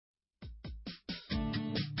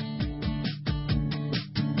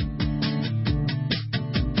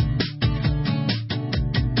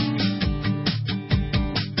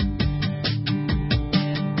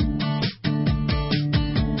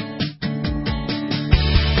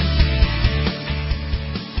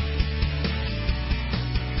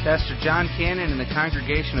Pastor John Cannon and the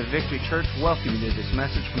congregation of Victory Church welcome you to this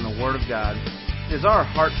message from the Word of God. It is our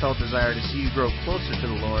heartfelt desire to see you grow closer to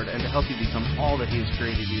the Lord and to help you become all that He has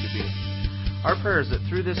created you to be. Our prayer is that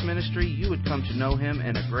through this ministry you would come to know Him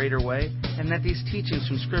in a greater way, and that these teachings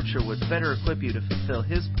from Scripture would better equip you to fulfill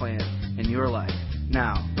His plan in your life.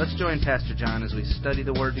 Now, let's join Pastor John as we study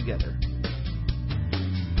the Word together.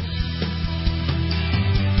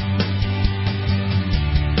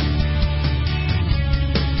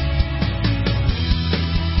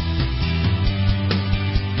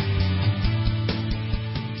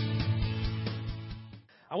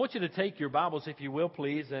 I want you to take your Bibles, if you will,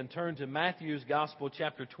 please, and turn to Matthew's Gospel,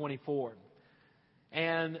 chapter 24.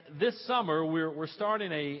 And this summer, we're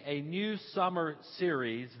starting a new summer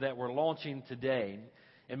series that we're launching today.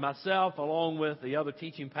 And myself, along with the other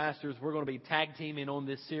teaching pastors, we're going to be tag teaming on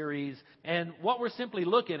this series. And what we're simply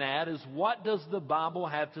looking at is, what does the Bible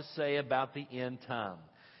have to say about the end time?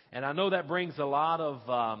 And I know that brings a lot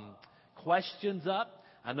of questions up.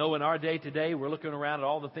 I know in our day today, we're looking around at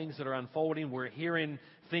all the things that are unfolding. We're hearing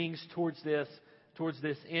things towards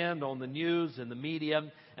this end on the news and the media.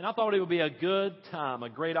 And I thought it would be a good time, a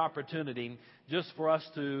great opportunity, just for us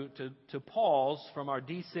to pause from our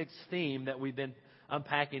D6 theme that we've been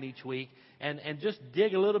unpacking each week and just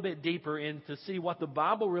dig a little bit deeper in to see what the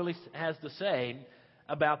Bible really has to say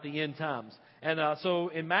about the end times. And so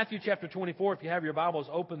in Matthew chapter 24, if you have your Bibles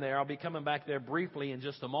open there, I'll be coming back there briefly in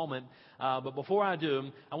just a moment. But before I do,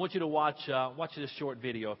 I want you to watch this short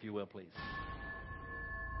video, if you will, please.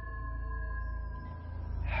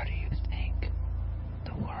 How do you think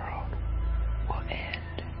the world will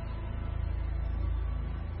end?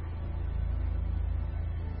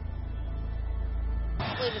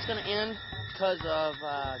 I believe it's going to end because of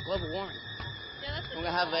global warming. We're going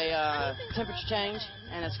to have a temperature change,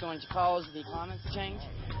 and it's going to cause the climate to change.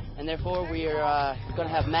 And therefore, we are going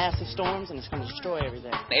to have massive storms, and it's going to destroy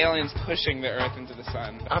everything. The aliens pushing the Earth into the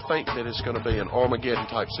sun. I think that it's going to be an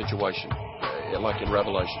Armageddon-type situation, like in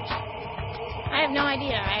Revelations. I have no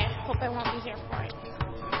idea. I hope I won't be here for it.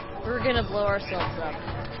 We're going to blow ourselves up.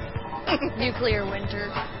 Nuclear winter.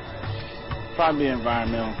 Probably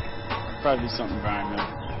environmental. Probably something environmental.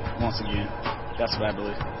 Once again, that's what I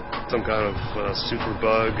believe. Some kind of super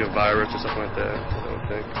bug, a virus, or something like that, I would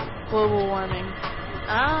think. Global warming.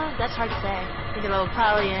 That's hard to say. I think it'll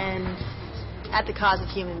probably end at the cause of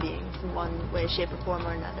human beings in one way, shape, or form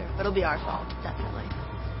or another. But it'll be our fault, definitely.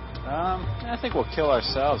 I think we'll kill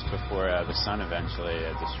ourselves before the sun eventually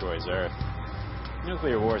destroys Earth.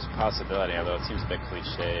 Nuclear war is a possibility, although it seems a bit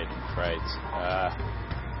cliched and trite.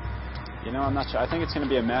 I'm not sure. I think it's going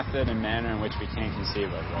to be a method and manner in which we can't conceive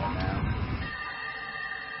of right now.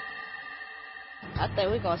 I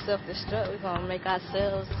think we're going to self-destruct. We're going to make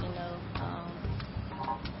ourselves,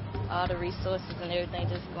 all the resources and everything,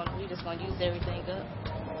 we're just going to use everything up.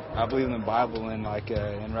 I believe in the Bible, and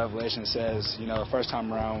in Revelation it says, the first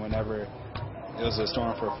time around, whenever it was a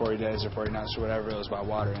storm for 40 days or 40 nights or whatever, it was by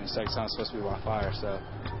water, and the second time it's supposed to be by fire, so.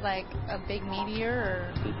 Like a big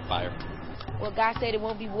meteor or? Fire. Well, God said it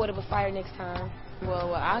won't be water but fire next time.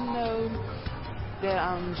 Well, I know that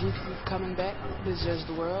Jesus is coming back to judge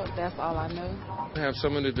the world. That's all I know. We have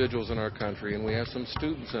some individuals in our country, and we have some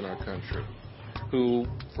students in our country who,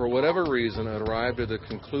 for whatever reason, had arrived at the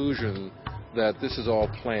conclusion that this is all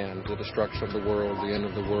planned, the destruction of the world, the end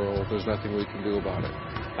of the world, there's nothing we can do about it.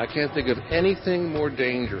 I can't think of anything more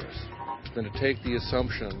dangerous than to take the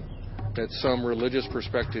assumption that some religious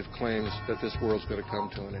perspective claims that this world's going to come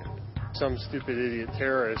to an end. Some stupid idiot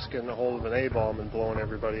terrorist getting a hold of an A-bomb and blowing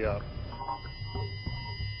everybody up.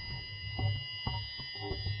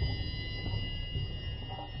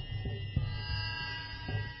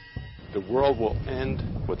 The world will end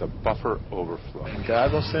with a buffer overflow. And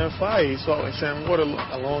God gonna send fire. He sent water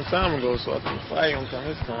a long time ago, so I think fire gonna come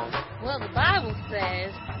this time. Well, the Bible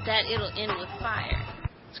says that it'll end with fire.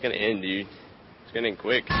 It's going to end, dude. It's going to end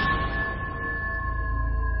quick.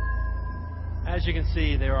 As you can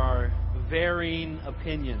see, there are varying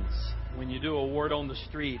opinions when you do a word on the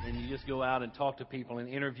street and you just go out and talk to people and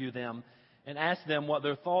interview them and ask them what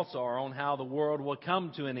their thoughts are on how the world will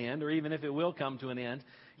come to an end, or even if it will come to an end.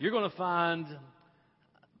 You're going to find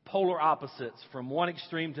polar opposites from one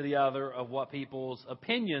extreme to the other of what people's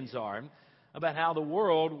opinions are about how the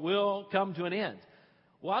world will come to an end.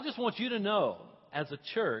 Well, I just want you to know, as a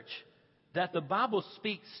church, that the Bible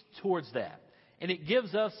speaks towards that. And it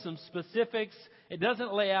gives us some specifics. It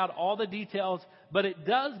doesn't lay out all the details, but it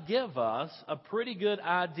does give us a pretty good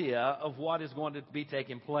idea of what is going to be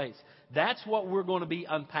taking place. That's what we're going to be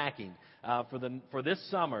unpacking for this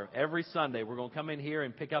summer. Every Sunday, we're going to come in here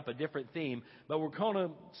and pick up a different theme. But we're going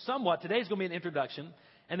to today's going to be an introduction.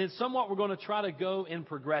 And then somewhat we're going to try to go in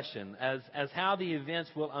progression as how the events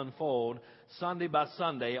will unfold Sunday by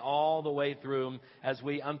Sunday all the way through as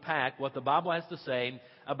we unpack what the Bible has to say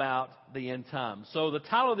about the end times. So the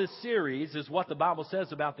title of this series is What the Bible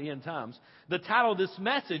Says About the End Times. The title of this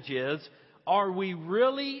message is, Are We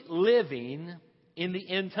Really Living in the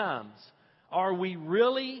End Times? Are we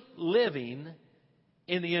really living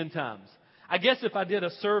in the end times? I guess if I did a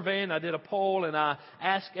survey and I did a poll and I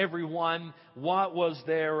asked everyone what was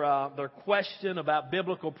their question about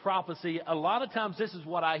biblical prophecy, a lot of times this is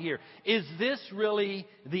what I hear. Is this really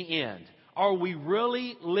the end? Are we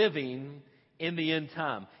really living in the end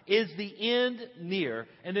time? Is the end near?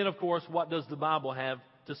 And then, of course, what does the Bible have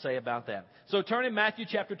to say about that? So turn in Matthew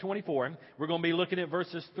chapter 24. We're going to be looking at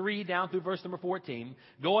verses 3 down through verse number 14.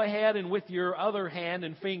 Go ahead and with your other hand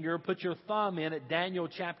and finger, put your thumb in at Daniel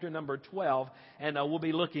chapter number 12. And we'll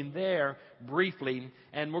be looking there briefly.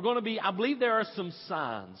 And we're going to I believe there are some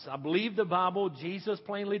signs. I believe the Bible, Jesus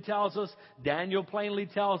plainly tells us, Daniel plainly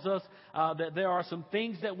tells us that there are some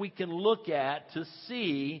things that we can look at to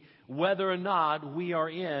see whether or not we are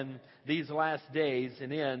in these last days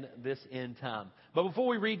and in this end time. But before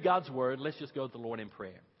we read God's Word, let's just go to the Lord in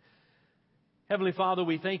prayer. Heavenly Father,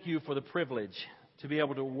 we thank you for the privilege to be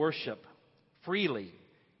able to worship freely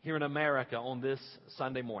here in America on this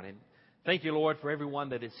Sunday morning. Thank you, Lord, for everyone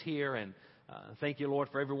that is here, and thank you, Lord,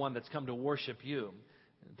 for everyone that's come to worship you.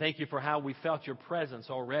 Thank you for how we felt your presence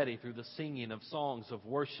already through the singing of songs of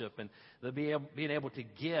worship and being able to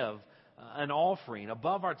give an offering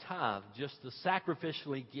above our tithe, just to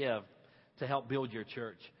sacrificially give to help build your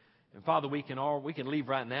church. And Father, we can leave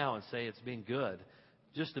right now and say it's been good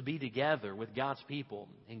just to be together with God's people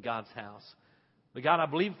in God's house. But God, I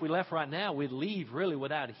believe if we left right now, we'd leave really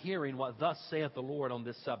without hearing what thus saith the Lord on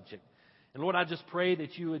this subject. And Lord, I just pray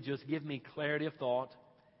that you would just give me clarity of thought,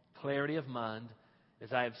 clarity of mind,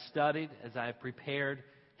 as I have studied, as I have prepared.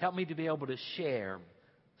 Help me to be able to share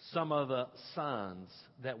some of the signs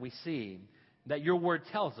that we see, that your word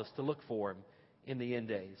tells us to look for in the end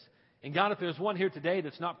days. And God, if there's one here today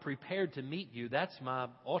that's not prepared to meet you, that's my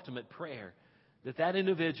ultimate prayer, that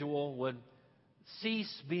individual would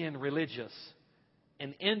cease being religious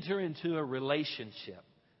and enter into a relationship,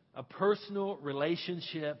 a personal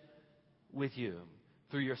relationship with you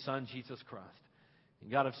through your Son, Jesus Christ. And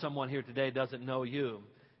God, if someone here today doesn't know you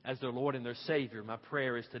as their Lord and their Savior, my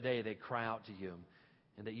prayer is today they cry out to you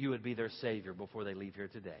and that you would be their Savior before they leave here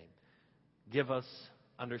today. Give us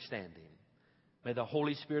understanding. May the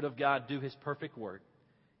Holy Spirit of God do His perfect work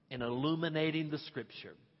in illuminating the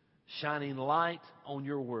Scripture, shining light on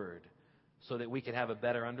your Word, so that we can have a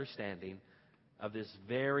better understanding of this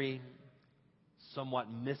very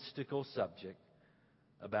somewhat mystical subject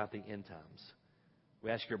about the end times. We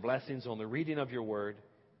ask your blessings on the reading of your Word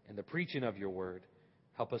and the preaching of your Word.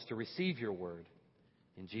 Help us to receive your Word.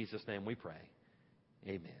 In Jesus' name we pray.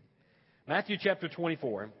 Amen. Matthew chapter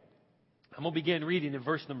 24. I'm going to begin reading in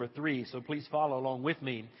verse number 3, so please follow along with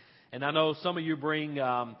me. And I know some of you bring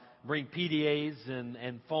PDAs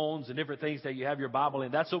and phones and different things that you have your Bible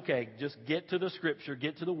in. That's okay. Just get to the Scripture,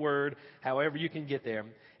 get to the Word, however you can get there.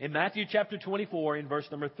 In Matthew chapter 24, in verse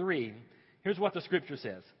number 3, here's what the Scripture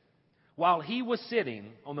says. While he was sitting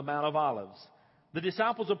on the Mount of Olives, the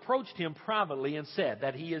disciples approached him privately and said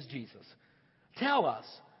that he is Jesus. Tell us,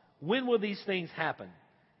 when will these things happen?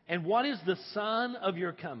 And what is the sign of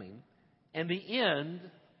your coming and the end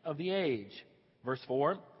of the age? Verse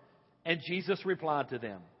 4, and Jesus replied to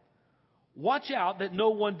them, watch out that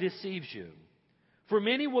no one deceives you. For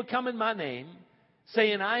many will come in my name,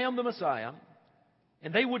 saying, I am the Messiah,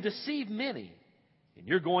 and they will deceive many. And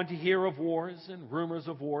you're going to hear of wars and rumors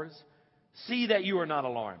of wars. See that you are not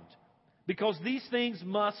alarmed, because these things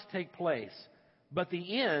must take place, but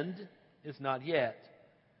the end is not yet.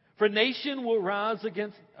 For nation will rise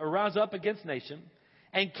up against nation,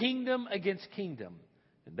 and kingdom against kingdom.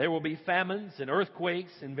 And there will be famines and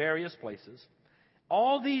earthquakes in various places.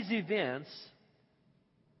 All these events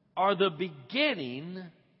are the beginning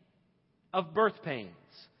of birth pains.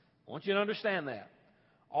 I want you to understand that.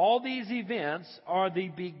 All these events are the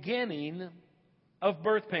beginning of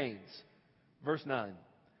birth pains. Verse 9.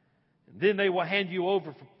 And then they will hand you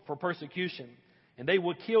over for persecution, and they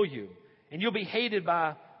will kill you, and you'll be hated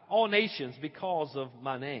by all nations because of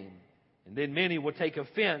my name. And then many will take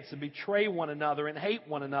offense and betray one another and hate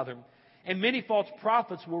one another. And many false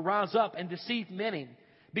prophets will rise up and deceive many,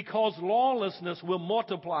 because lawlessness will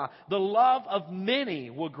multiply. The love of many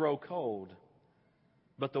will grow cold.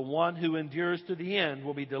 But the one who endures to the end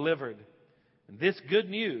will be delivered. And this good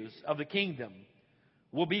news of the kingdom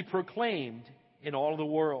will be proclaimed in all the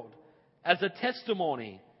world as a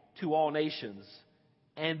testimony to all nations.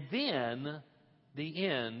 and then the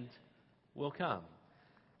end will come.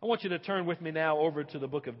 I want you to turn with me now over to the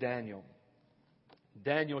book of Daniel.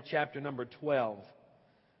 Daniel chapter number 12.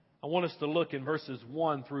 I want us to look in verses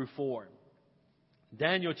 1 through 4.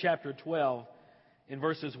 Daniel chapter 12 in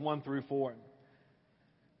verses 1 through 4.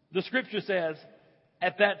 The scripture says,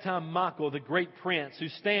 "At that time Michael, the great prince who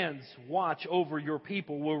stands watch over your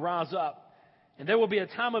people, will rise up, and there will be a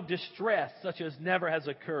time of distress such as never has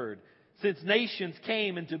occurred, since nations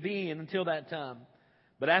came into being until that time.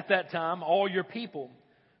 But at that time all your people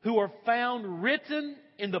who are found written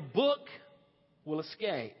in the book will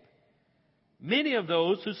escape. Many of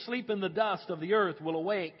those who sleep in the dust of the earth will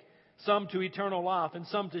awake, some to eternal life and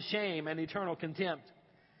some to shame and eternal contempt.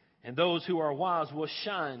 And those who are wise will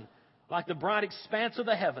shine like the bright expanse of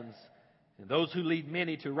the heavens, and those who lead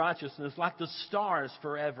many to righteousness like the stars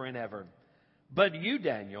forever and ever. But you,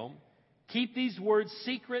 Daniel, keep these words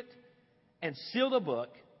secret and seal the book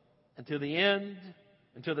until the end,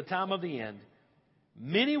 until the time of the end.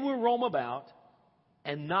 Many will roam about,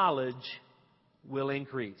 and knowledge will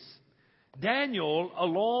increase." Daniel,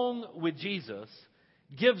 along with Jesus,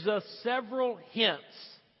 gives us several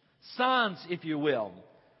hints, signs, if you will,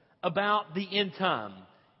 about the end time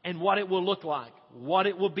and what it will look like, what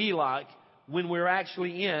it will be like when we're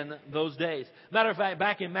actually in those days. Matter of fact,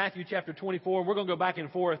 back in Matthew chapter 24, we're going to go back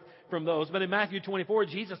and forth from those, but in Matthew 24,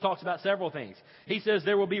 Jesus talks about several things. He says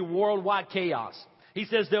there will be worldwide chaos. He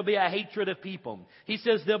says there'll be a hatred of people. He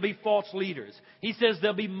says there'll be false leaders. He says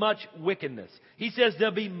there'll be much wickedness. He says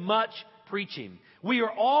there'll be much preaching. We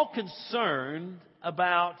are all concerned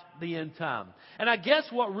about the end time. And I guess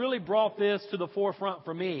what really brought this to the forefront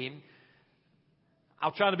for me,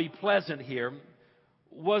 I'll try to be pleasant here,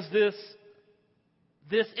 was this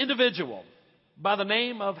individual by the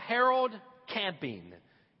name of Harold Camping.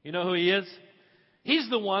 You know who he is? He's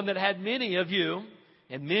the one that had many of you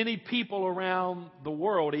and many people around the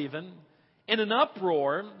world even in an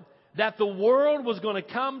uproar that the world was going to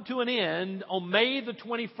come to an end on May the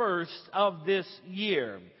 21st of this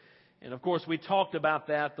year. And of course we talked about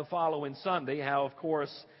that the following Sunday, how of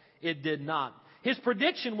course it did not. His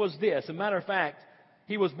prediction was this. As a matter of fact,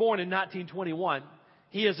 he was born in 1921.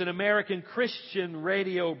 He is an American Christian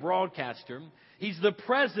radio broadcaster. He's the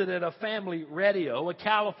president of Family Radio, a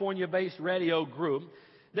California-based radio group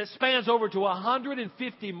that spans over to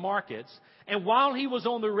 150 markets. And while he was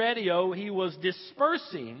on the radio, he was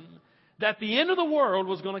dispersing that the end of the world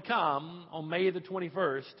was going to come on May the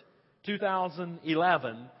 21st,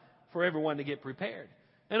 2011, for everyone to get prepared.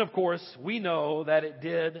 And of course, we know that it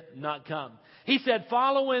did not come. He said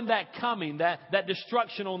following that coming, that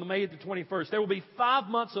destruction on the May the 21st, there will be 5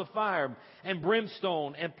 months of fire and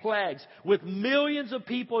brimstone and plagues with millions of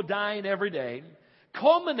people dying every day,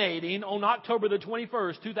 culminating on October the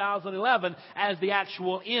 21st, 2011, as the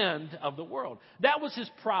actual end of the world. That was his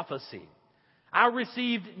prophecy. I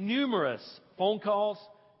received numerous phone calls,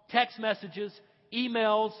 text messages,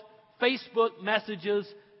 emails, Facebook messages,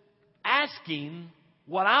 asking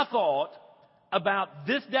what I thought about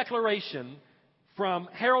this declaration from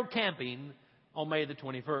Harold Camping on May the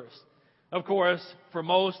 21st. Of course, for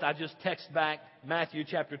most, I just text back Matthew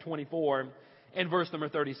chapter 24 and verse number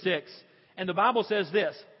 36. And the Bible says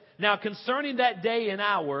this, "Now concerning that day and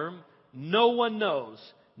hour, no one knows,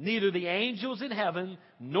 neither the angels in heaven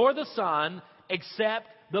nor the Son, except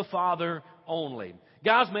the Father only."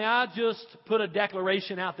 Guys, may I just put a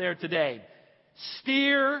declaration out there today?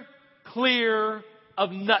 Steer clear of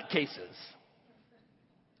nutcases.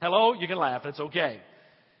 Hello? You can laugh. It's okay.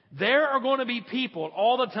 There are going to be people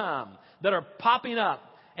all the time that are popping up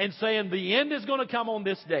and saying the end is going to come on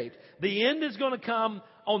this date. The end is going to come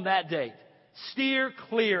on that date. Steer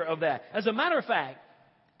clear of that. As a matter of fact,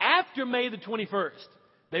 after May the 21st,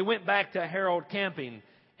 they went back to Harold Camping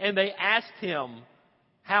and they asked him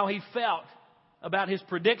how he felt about his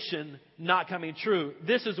prediction not coming true.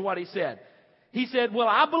 This is what he said. He said, "Well,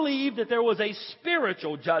 I believe that there was a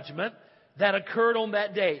spiritual judgment that occurred on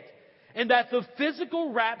that date, and that the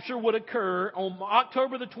physical rapture would occur on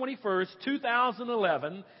October the 21st,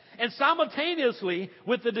 2011, and simultaneously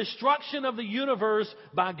with the destruction of the universe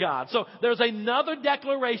by God." So there's another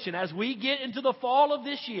declaration as we get into the fall of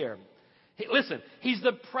this year. Listen, he's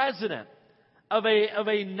the president of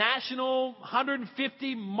a national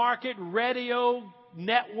 150 market radio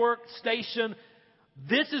network station.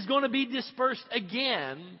 This is going to be dispersed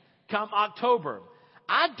again come October.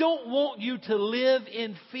 I don't want you to live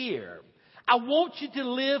in fear. I want you to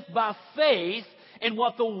live by faith in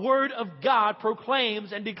what the Word of God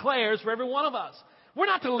proclaims and declares for every one of us. We're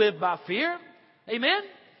not to live by fear. Amen?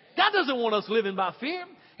 God doesn't want us living by fear.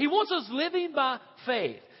 He wants us living by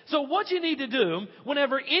faith. So what you need to do,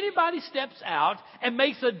 whenever anybody steps out and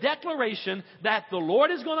makes a declaration that the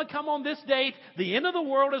Lord is going to come on this date, the end of the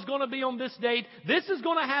world is going to be on this date, this is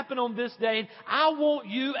going to happen on this date, I want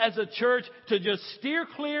you as a church to just steer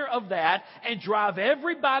clear of that and drive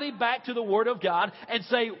everybody back to the Word of God and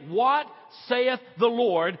say, what saith the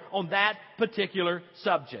Lord on that particular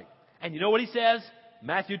subject? And you know what he says?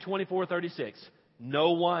 Matthew 24:36.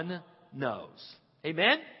 No one knows.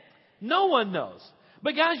 Amen? No one knows.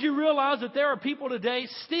 But guys, you realize that there are people today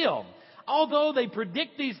still, although they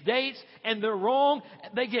predict these dates and they're wrong,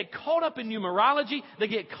 they get caught up in numerology, they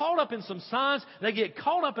get caught up in some signs, they get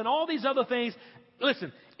caught up in all these other things.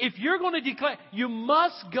 Listen, if you're going to declare, you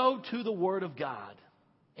must go to the Word of God.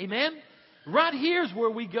 Amen? Right here's where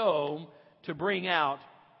we go to bring out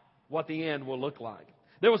what the end will look like.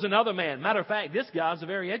 There was another man. Matter of fact, this guy's a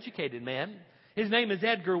very educated man. His name is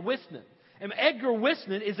Edgar Whitson. And Edgar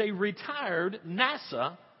Whitson is a retired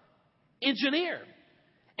NASA engineer.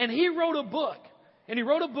 And he wrote a book. And he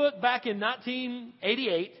wrote a book back in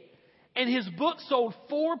 1988. And his book sold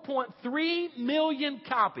 4.3 million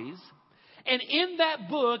copies. And in that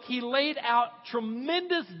book, he laid out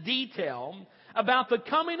tremendous detail about the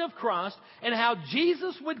coming of Christ and how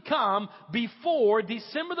Jesus would come before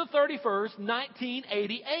December the 31st,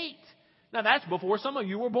 1988. Now, that's before some of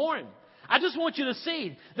you were born. I just want you to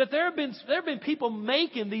see that there have been people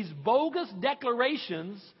making these bogus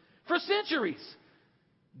declarations for centuries.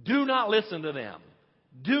 Do not listen to them.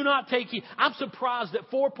 Do not take heed. I'm surprised that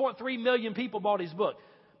 4.3 million people bought his book.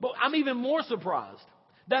 But I'm even more surprised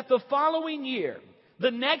that the following year,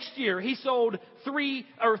 the next year, he sold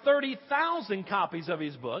 30,000 copies of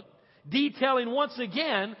his book, detailing once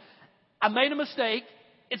again, I made a mistake.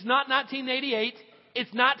 It's not 1988.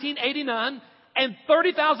 It's 1989. And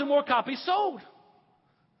 30,000 more copies sold.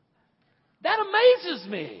 That amazes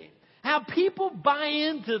me. How people buy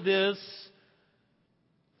into this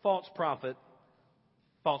false prophecy.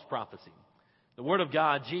 The Word of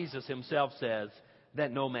God, Jesus Himself says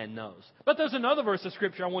that no man knows. But there's another verse of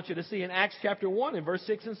Scripture I want you to see in Acts chapter 1 in verse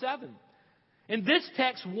 6 and 7. And this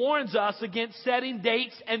text warns us against setting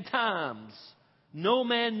dates and times. No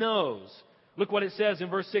man knows. Look what it says in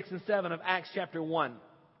verse 6 and 7 of Acts chapter 1.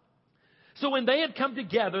 So when they had come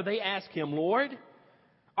together, they asked him, Lord,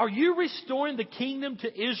 are you restoring the kingdom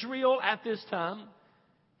to Israel at this time?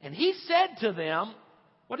 And he said to them,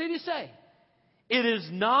 what did he say? It is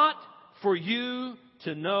not for you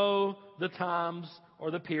to know the times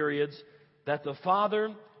or the periods that the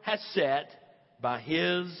Father has set by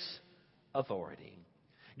His authority.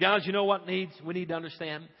 Guys, you know what we need to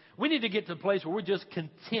understand? We need to get to the place where we're just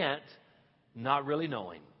content not really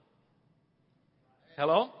knowing.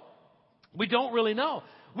 Hello? We don't really know.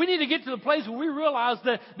 We need to get to the place where we realize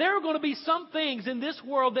that there are going to be some things in this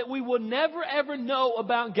world that we will never ever know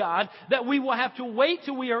about God, that we will have to wait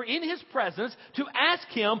till we are in His presence to ask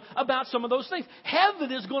Him about some of those things. Heaven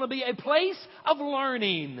is going to be a place of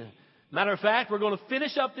learning. Matter of fact, we're going to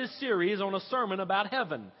finish up this series on a sermon about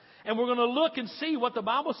heaven. And we're going to look and see what the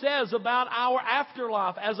Bible says about our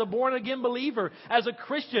afterlife as a born-again believer, as a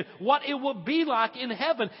Christian, what it will be like in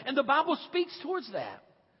heaven. And the Bible speaks towards that.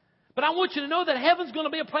 But I want you to know that heaven's going to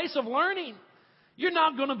be a place of learning. You're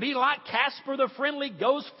not going to be like Casper the Friendly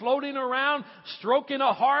Ghost floating around, stroking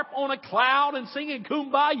a harp on a cloud and singing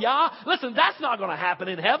Kumbaya. Listen, that's not going to happen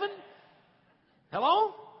in heaven.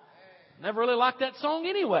 Hello? Never really liked that song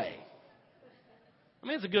anyway. I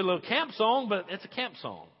mean, it's a good little camp song, but it's a camp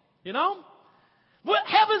song. You know? Well,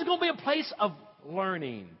 heaven's going to be a place of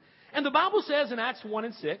learning. And the Bible says in Acts 1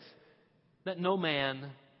 and 6 that no man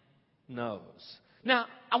knows. Now,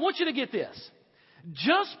 I want you to get this.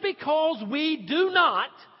 Just because we do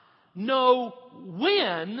not know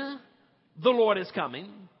when the Lord is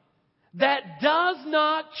coming, that does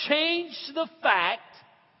not change the fact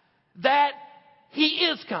that He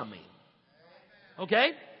is coming.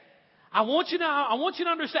 Okay? I want you to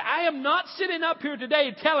understand, I am not sitting up here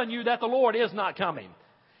today telling you that the Lord is not coming.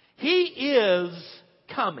 He is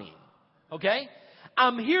coming. Okay?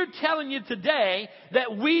 I'm here telling you today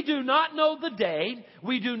that we do not know the day,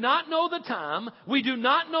 we do not know the time, we do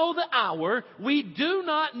not know the hour, we do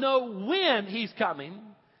not know when He's coming.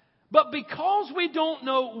 But because we don't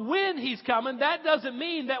know when He's coming, that doesn't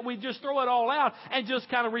mean that we just throw it all out and just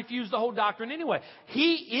kind of refuse the whole doctrine anyway.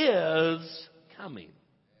 He is coming.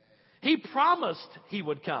 He promised He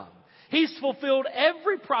would come. He's fulfilled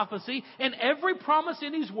every prophecy and every promise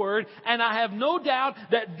in His Word, and I have no doubt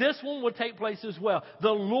that this one will take place as well. The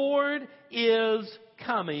Lord is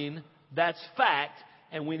coming. That's fact,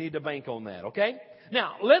 and we need to bank on that, okay?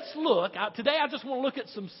 Now, let's look. Today I just want to look at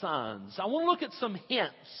some signs. I want to look at some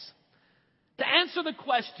hints to answer the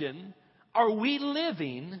question, are we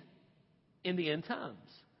living in the end times?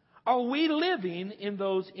 Are we living in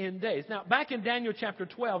those end days? Now, back in Daniel chapter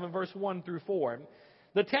 12 and verse 1 through 4,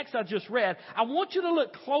 the text I just read, I want you to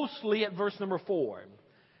look closely at verse number 4.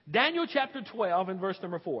 Daniel chapter 12 and verse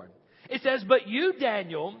number 4. It says, "But you,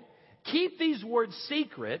 Daniel, keep these words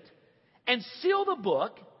secret and seal the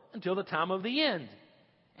book until the time of the end.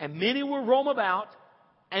 And many will roam about,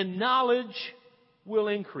 and knowledge will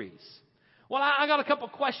increase." Well, I got a couple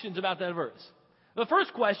questions about that verse. The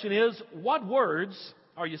first question is, what words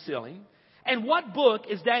are you sealing? And what book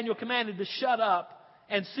is Daniel commanded to shut up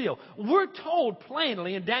and seal? We're told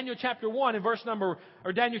plainly in Daniel chapter 1 and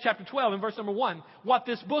Daniel chapter 12 and verse number 1 what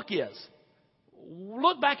this book is.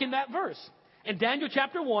 Look back in that verse. In Daniel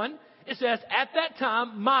chapter 1, it says, "At that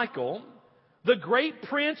time, Michael, the great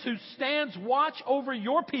prince who stands watch over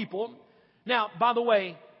your people." Now, by the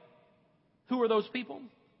way, who are those people?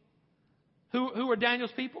 Who are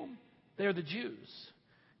Daniel's people? They're the Jews.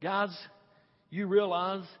 Guys, you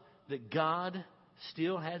realize that God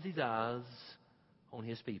still has His eyes on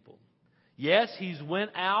His people. Yes, He's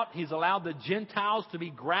went out. He's allowed the Gentiles to be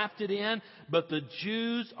grafted in, but the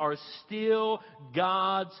Jews are still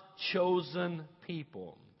God's chosen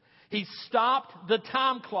people. He stopped the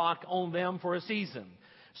time clock on them for a season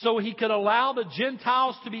so He could allow the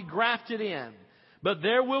Gentiles to be grafted in. But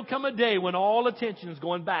there will come a day when all attention is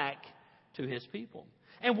going back to His people.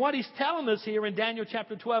 And what He's telling us here in Daniel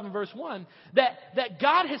chapter 12 and verse 1, that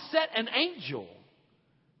God has set an angel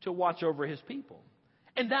to watch over His people.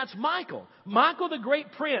 And that's Michael. Michael, the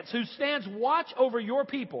great prince who stands watch over your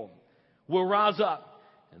people, will rise up.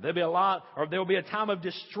 And there will be a time of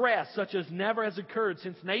distress such as never has occurred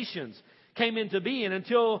since nations came into being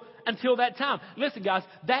until that time. Listen, guys,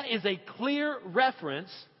 that is a clear reference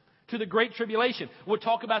to the Great Tribulation. We'll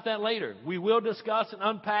talk about that later. We will discuss and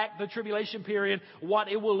unpack the tribulation period, what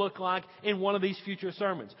it will look like in one of these future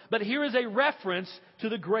sermons. But here is a reference to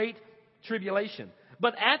the Great Tribulation.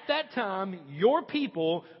 "But at that time, your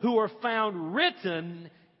people who are found written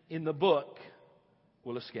in the book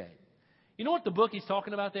will escape." You know what the book He's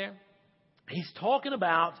talking about there? He's talking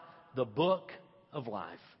about the book of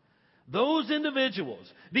life. Those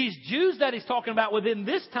individuals, these Jews that He's talking about within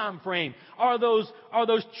this time frame, are those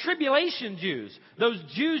tribulation Jews. Those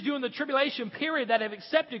Jews during the tribulation period that have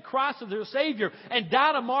accepted Christ as their Savior and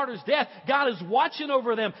died a martyr's death. God is watching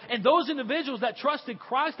over them. And those individuals that trusted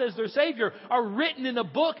Christ as their Savior are written in the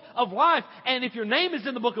book of life. And if your name is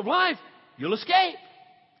in the book of life, you'll escape.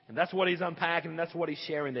 And that's what He's unpacking, and that's what He's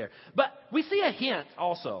sharing there. But we see a hint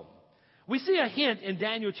also. We see a hint in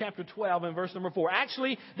Daniel chapter 12 and verse number 4.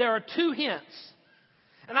 Actually, there are two hints.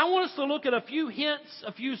 And I want us to look at a few hints,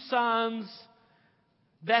 a few signs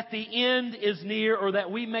that the end is near, or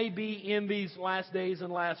that we may be in these last days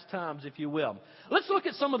and last times, if you will. Let's look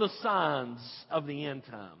at some of the signs of the end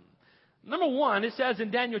time. Number one, it says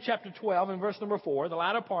in Daniel chapter 12 and verse number 4, the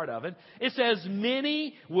latter part of it, it says,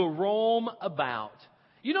 "Many will roam about."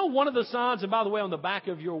 You know, one of the signs, and by the way, on the back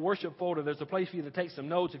of your worship folder, there's a place for you to take some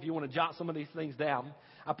notes if you want to jot some of these things down.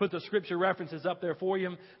 I put the scripture references up there for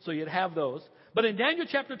you so you'd have those. But in Daniel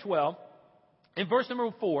chapter 12, in verse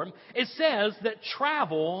number 4, it says that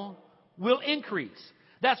travel will increase.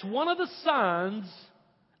 That's one of the signs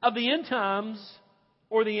of the end times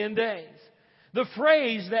or the end days. The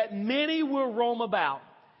phrase that many will roam about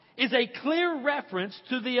is a clear reference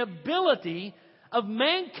to the ability of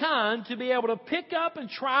mankind to be able to pick up and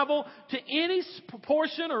travel to any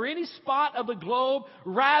portion or any spot of the globe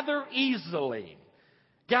rather easily.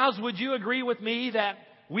 Guys, would you agree with me that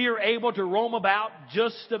we are able to roam about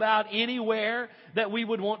just about anywhere that we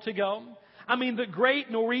would want to go? I mean, the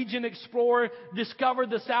great Norwegian explorer discovered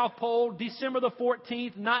the South Pole December the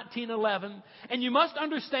 14th, 1911. And you must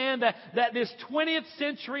understand that this 20th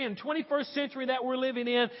century and 21st century that we're living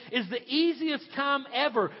in is the easiest time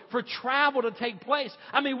ever for travel to take place.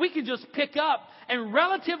 I mean, we can just pick up and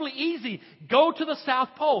relatively easy go to the South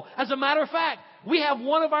Pole. As a matter of fact, we have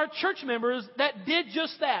one of our church members that did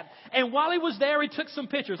just that. And while he was there, he took some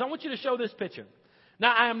pictures. I want you to show this picture.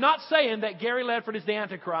 Now, I am not saying that Gary Ledford is the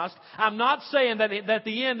Antichrist. I'm not saying that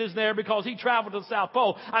the end is there because he traveled to the South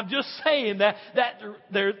Pole. I'm just saying that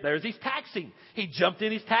there's his taxi. He jumped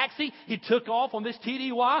in his taxi. He took off on this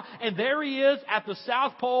TDY. And there he is at the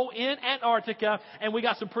South Pole in Antarctica. And we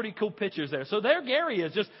got some pretty cool pictures there. So there Gary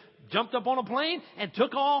is. Just jumped up on a plane and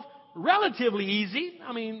took off relatively easy.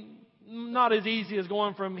 I mean, not as easy as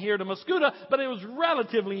going from here to Mascoutah, but it was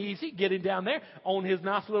relatively easy getting down there on his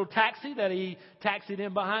nice little taxi that he taxied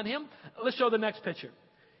in behind him. Let's show the next picture.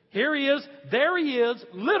 Here he is. There he is,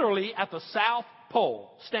 literally at the South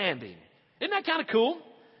Pole, standing. Isn't that kind of cool?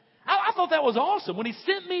 I thought that was awesome. When he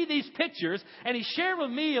sent me these pictures and he shared with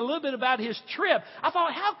me a little bit about his trip, I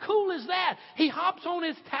thought, how cool is that? He hops on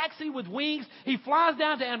his taxi with wings. He flies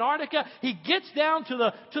down to Antarctica. He gets down to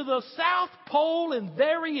the South Pole, and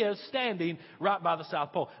there he is standing right by the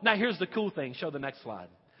South Pole. Now, here's the cool thing. Show the next slide.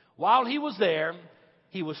 While he was there,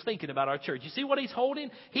 he was thinking about our church. You see what he's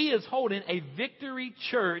holding? He is holding a Victory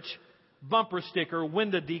Church bumper sticker,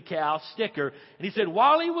 window decal sticker. And he said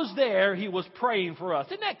while he was there, he was praying for us.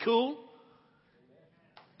 Isn't that cool?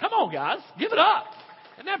 Come on, guys. Give it up.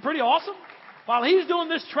 Isn't that pretty awesome? While he's doing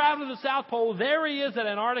this travel to the South Pole, there he is at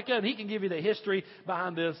Antarctica, and he can give you the history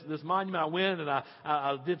behind this monument. I went and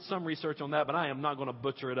I did some research on that, but I am not going to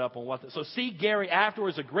butcher it up on what. So see Gary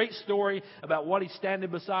afterwards, a great story about what he's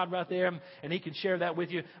standing beside right there, and he can share that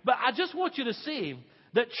with you. But I just want you to see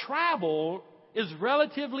that travel is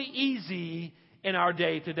relatively easy in our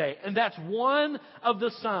day today. And that's one of the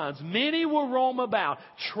signs. Many will roam about.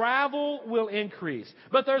 Travel will increase.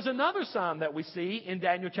 But there's another sign that we see in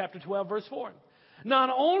Daniel chapter 12, verse 4. Not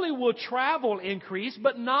only will travel increase,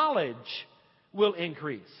 but knowledge will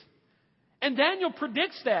increase. And Daniel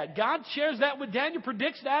predicts that. God shares that with Daniel,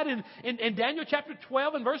 predicts that in Daniel chapter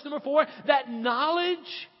 12 and verse number 4, that knowledge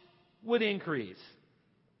would increase.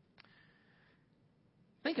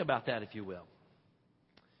 Think about that, if you will.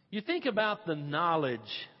 You think about the knowledge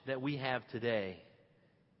that we have today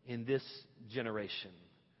in this generation,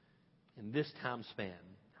 in this time span.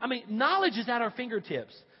 I mean, knowledge is at our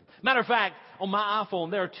fingertips. Matter of fact, on my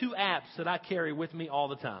iPhone, there are 2 apps that I carry with me all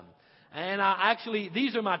the time. And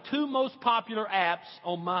these are my 2 most popular apps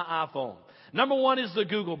on my iPhone. Number 1 is the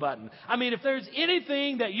Google button. I mean, if there's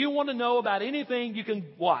anything that you want to know about anything, you can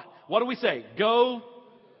what? What do we say? Go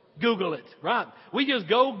Google it, right? We just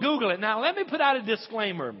go Google it. Now, let me put out a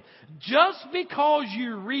disclaimer. Just because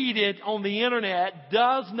you read it on the internet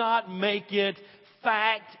does not make it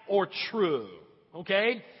fact or true.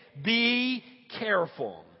 Okay? Be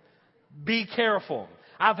careful. Be careful.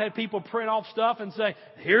 I've had people print off stuff and say,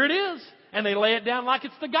 here it is. And they lay it down like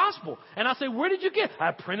it's the gospel. And I say, where did you get it?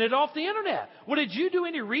 I printed it off the internet. Well, did you do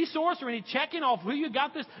any resource or any checking off who you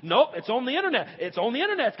got this? Nope, it's on the internet. It's on the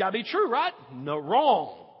internet. It's got to be true, right? No,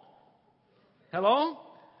 wrong. Hello?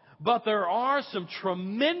 But there are some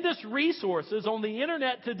tremendous resources on the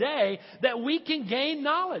internet today that we can gain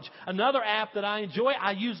knowledge. Another app that I enjoy,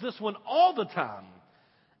 I use this one all the time.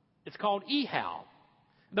 It's called eHow.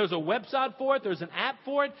 There's a website for it. There's an app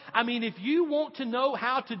for it. I mean, if you want to know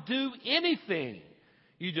how to do anything,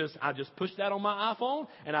 I just push that on my iPhone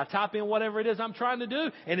and I type in whatever it is I'm trying to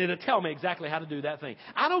do, and it'll tell me exactly how to do that thing.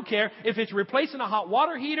 I don't care if it's replacing a hot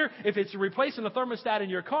water heater, if it's replacing a thermostat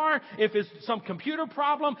in your car, if it's some computer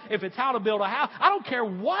problem, if it's how to build a house. I don't care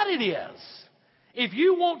what it is. If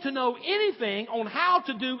you want to know anything on how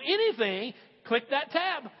to do anything, click that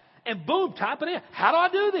tab and boom, type it in. How do I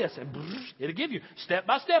do this? And it'll give you step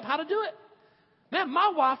by step how to do it. Man,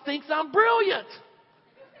 my wife thinks I'm brilliant.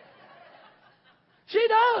 She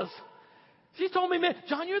does. She told me, man,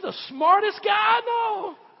 John, you're the smartest guy I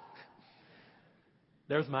know.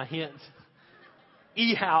 There's my hint.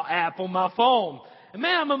 eHow app on my phone. And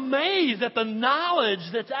man, I'm amazed at the knowledge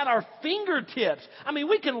that's at our fingertips. I mean,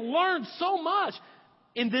 we can learn so much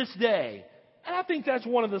in this day. And I think that's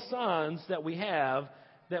one of the signs that we have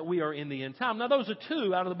that we are in the end time. Now, those are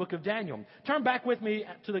 2 out of the book of Daniel. Turn back with me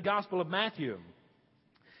to the Gospel of Matthew.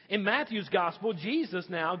 In Matthew's Gospel, Jesus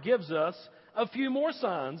now gives us a few more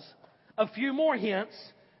signs, a few more hints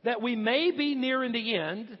that we may be nearing the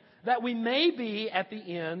end, that we may be at the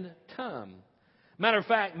end time. Matter of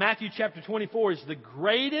fact, Matthew chapter 24 is the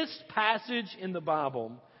greatest passage in the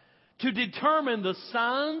Bible to determine the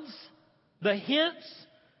signs, the hints,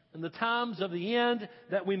 and the times of the end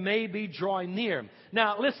that we may be drawing near.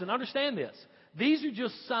 Now, listen, understand this. These are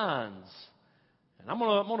just signs. And I'm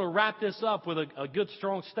going to wrap this up with a good,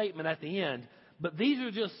 strong statement at the end. But these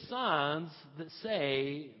are just signs that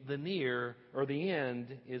say the near or the end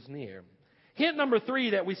is near. Hint number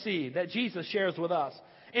 3 that we see that Jesus shares with us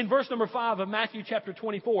in verse number 5 of Matthew chapter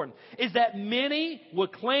 24 is that many will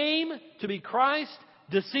claim to be Christ,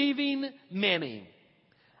 deceiving many.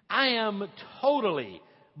 I am totally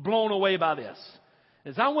blown away by this.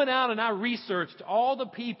 As I went out and I researched all the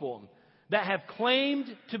people that have claimed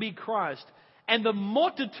to be Christ and the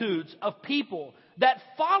multitudes of people that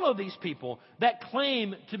follow these people that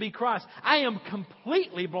claim to be Christ, I am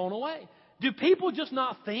completely blown away. Do people just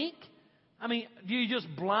not think? I mean, do you just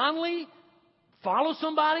blindly follow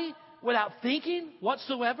somebody without thinking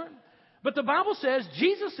whatsoever? But the Bible says,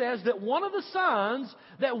 Jesus says that one of the signs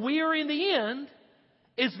that we are in the end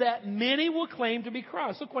is that many will claim to be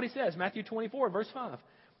Christ. Look what he says, Matthew 24, verse 5.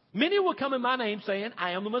 Many will come in my name saying,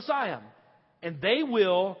 I am the Messiah. And they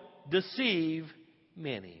will deceive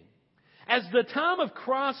many. As the time of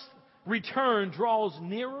Christ's return draws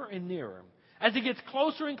nearer and nearer, as it gets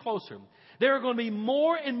closer and closer, there are going to be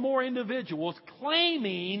more and more individuals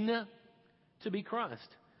claiming to be Christ.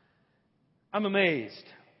 I'm amazed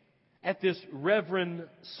at this Reverend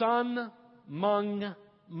Sun Myung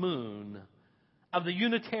Moon of the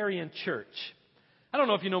Unitarian Church. I don't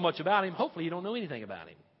know if you know much about him. Hopefully you don't know anything about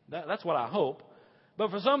him. That's what I hope.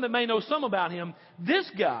 But for some that may know some about him, this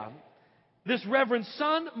guy, this Reverend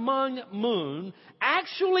Sun Myung Moon,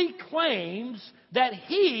 actually claims that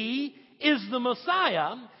he is the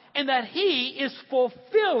Messiah and that he is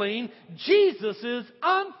fulfilling Jesus'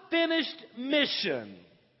 unfinished mission.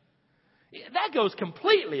 That goes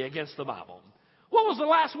completely against the Bible. What was the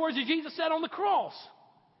last words that Jesus said on the cross?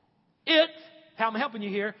 It, how I'm helping you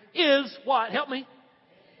here, is what? Help me.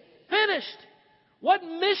 Finished. What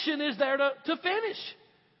mission is there to finish?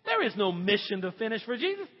 There is no mission to finish for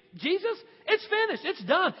Jesus. Jesus, it's finished. It's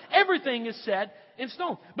done. Everything is set in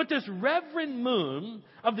stone. But this Reverend Moon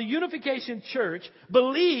of the Unification Church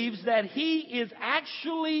believes that he is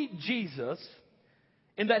actually Jesus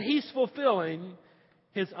and that he's fulfilling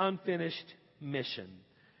his unfinished mission.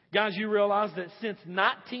 Guys, you realize that since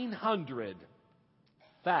 1900,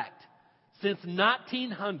 since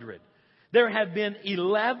 1900, there have been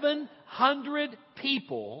 1,100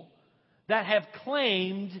 people that have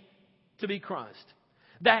claimed to be Christ.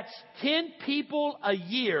 That's 10 people a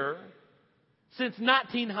year since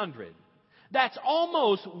 1900. That's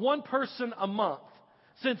almost one person a month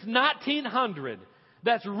since 1900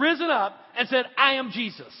 that's risen up and said, I am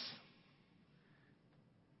Jesus.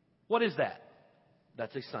 What is that?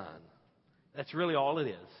 That's a sign. That's really all it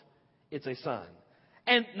is. It's a sign.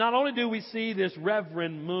 And not only do we see this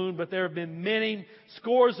Reverend Moon, but there have been many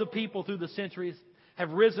scores of people through the centuries have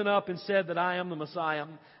risen up and said that I am the Messiah.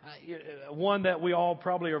 One that we all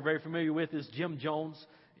probably are very familiar with is Jim Jones.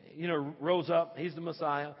 Rose up. He's the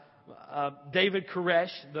Messiah. David Koresh,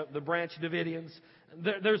 the Branch Davidians.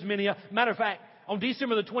 There's many. Matter of fact, on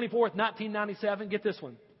December the 24th, 1997, get this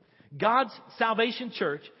one. God's Salvation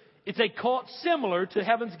Church. It's a cult similar to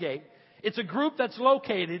Heaven's Gate. It's a group that's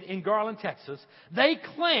located in Garland, Texas. They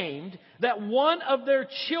claimed that one of their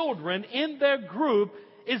children in their group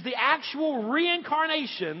is the actual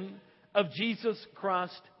reincarnation of Jesus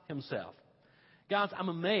Christ himself. Guys, I'm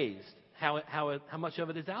amazed how much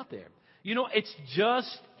of it is out there. It's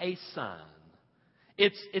just a sign.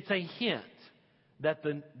 It's a hint that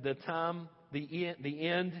the time, the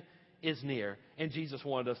end is near, and Jesus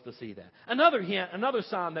wanted us to see that. Another hint, another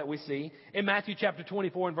sign that we see in Matthew chapter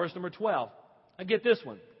 24 and verse number 12. I get this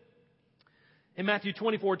one. In Matthew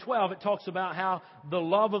 24:12, it talks about how the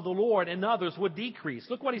love of the Lord and others would decrease.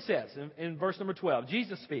 Look what he says in verse number 12.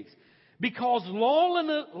 Jesus speaks. Because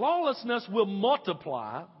lawlessness will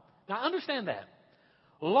multiply. Now understand that.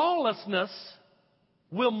 Lawlessness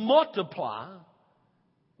will multiply.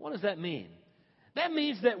 What does that mean? That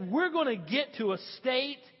means that we're going to get to a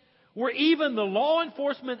state where even the law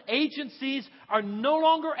enforcement agencies are no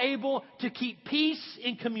longer able to keep peace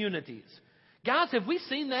in communities. Guys, have we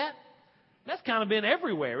seen that? That's kind of been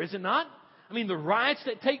everywhere, is it not? I mean, the riots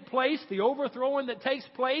that take place, the overthrowing that takes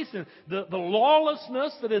place, and the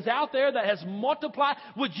lawlessness that is out there that has multiplied.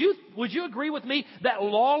 Would you agree with me that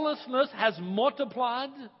lawlessness has multiplied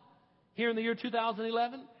here in the year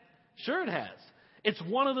 2011? Sure it has. It's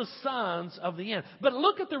one of the signs of the end. But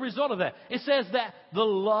look at the result of that. It says that the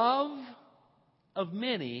love of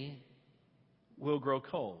many will grow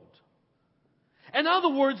cold. In other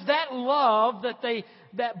words, that love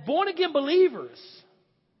that born-again believers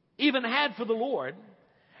even had for the Lord,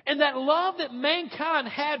 and that love that mankind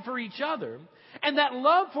had for each other, and that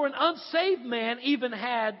love for an unsaved man even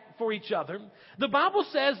had for each other, the Bible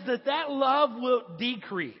says that love will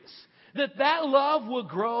decrease, that love will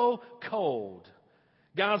grow cold.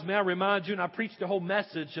 Guys, may I remind you, and I preached a whole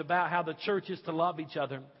message about how the church is to love each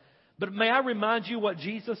other, but may I remind you what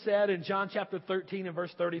Jesus said in John chapter 13 and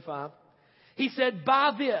verse 35? He said,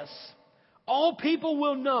 by this, all people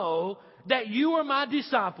will know that you are my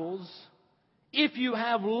disciples if you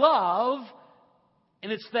have love,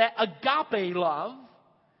 and it's that agape love,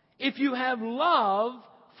 if you have love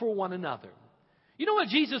for one another. You know what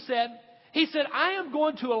Jesus said? He said, I am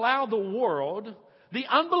going to allow the world, the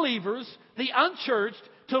unbelievers, the unchurched,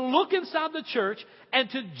 to look inside the church and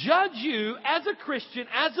to judge you as a Christian,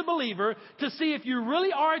 as a believer, to see if you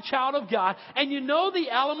really are a child of God. And you know the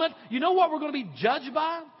element, you know what we're going to be judged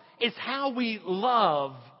by? It's how we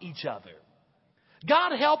love each other.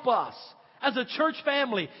 God help us as a church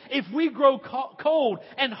family if we grow cold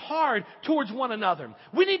and hard towards one another.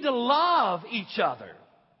 We need to love each other.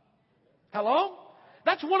 Hello?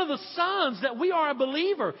 That's one of the signs that we are a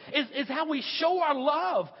believer, is how we show our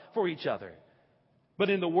love for each other. But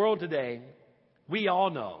in the world today, we all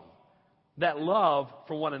know that love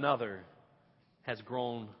for one another has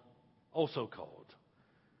grown oh so cold.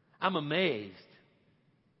 I'm amazed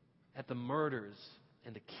at the murders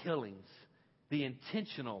and the killings, the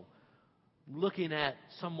intentional looking at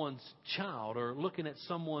someone's child or looking at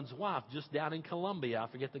someone's wife just down in Colombia.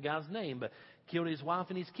 I forget the guy's name, but killed his wife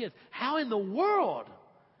and his kids. How in the world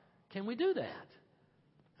can we do that?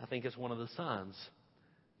 I think it's one of the signs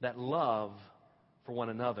that love for one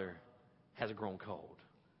another has grown cold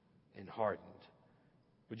and hardened.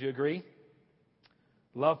 Would you agree?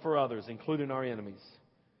 Love for others, including our enemies,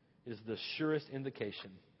 is the surest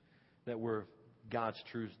indication that we're God's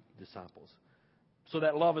true disciples. So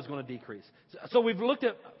that love is going to decrease. So we've looked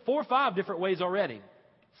at 4 or 5 different ways already.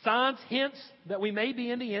 Signs, hints that we may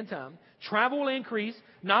be in the end time. Travel will increase.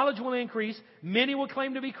 Knowledge will increase. Many will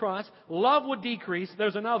claim to be Christ. Love will decrease.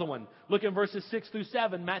 There's another one. Look at verses 6 through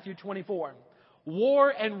 7, Matthew 24. War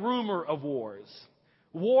and rumor of wars.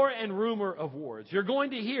 War and rumor of wars. You're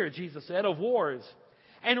going to hear, Jesus said, of wars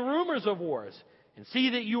and rumors of wars. And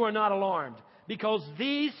see that you are not alarmed, because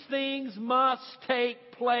these things must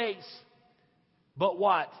take place. But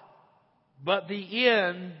what? But the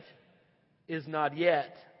end is not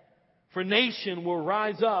yet. For nation will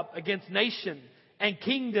rise up against nation, and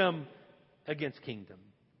kingdom against kingdom.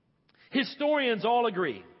 Historians all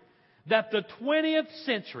agree that the 20th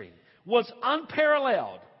century was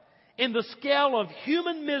unparalleled in the scale of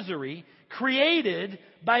human misery created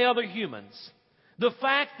by other humans. The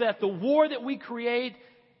fact that the war that we create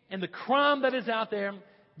and the crime that is out there,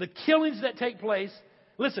 the killings that take place,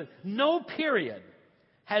 listen, no period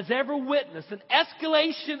has ever witnessed an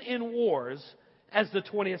escalation in wars as the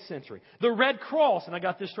 20th century. The Red Cross, and I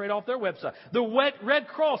got this straight off their website, the Red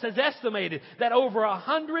Cross has estimated that over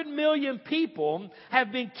 100 million people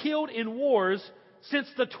have been killed in wars since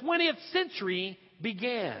the 20th century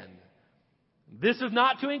began. This is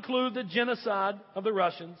not to include the genocide of the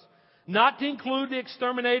Russians, not to include the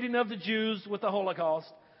exterminating of the Jews with the Holocaust.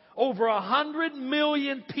 Over 100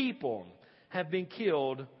 million people have been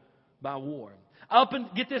killed by war.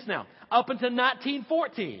 Get this now. Up until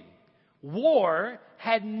 1914, war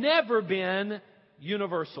had never been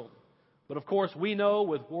universal. But of course, we know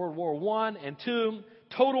with World War I and II,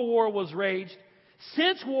 total war was waged.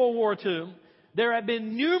 Since World War II, there have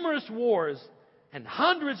been numerous wars and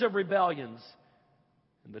hundreds of rebellions.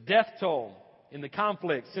 And the death toll in the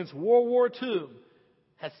conflict since World War II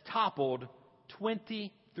has toppled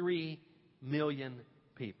 23 million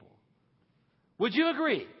people. Would you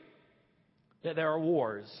agree that there are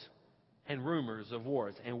wars and rumors of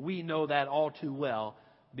wars? And we know that all too well,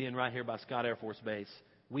 being right here by Scott Air Force Base.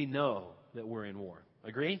 We know that we're in war.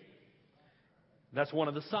 Agree? That's one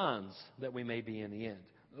of the signs that we may be in the end.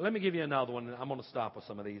 Let me give you another one. I'm going to stop with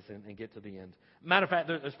some of these and get to the end. Matter of fact,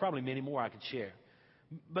 there's probably many more I could share.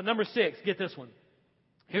 But number 6, get this one.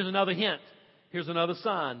 Here's another hint. Here's another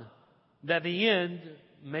sign that the end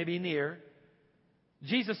may be near.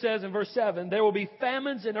 Jesus says in verse 7, there will be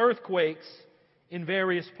famines and earthquakes in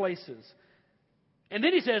various places. And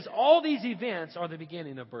then he says, all these events are the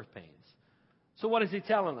beginning of birth pains. So what is he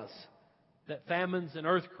telling us? That famines and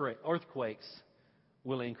earthquakes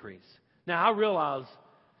will increase. Now, I realize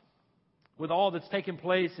with all that's taken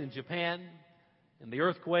place in Japan and the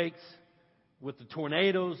earthquakes, with the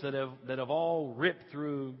tornadoes that have all ripped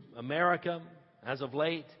through America as of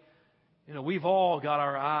late, we've all got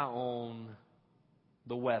our eye on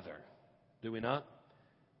the weather, do we not?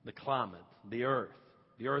 The climate, the earth,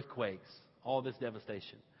 the earthquakes, all this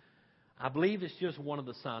devastation. I believe it's just one of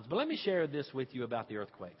the signs. But let me share this with you about the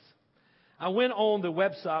earthquakes. I went on the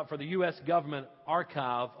website for the U.S. Government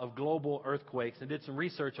Archive of Global Earthquakes and did some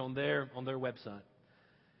research on their website.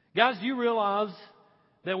 Guys, do you realize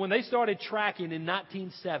that when they started tracking in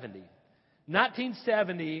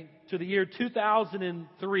 1970 to the year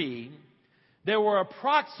 2003, there were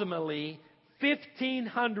approximately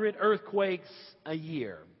 1,500 earthquakes a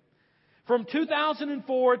year. From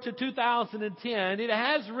 2004 to 2010, it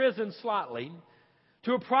has risen slightly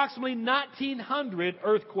to approximately 1,900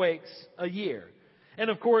 earthquakes a year.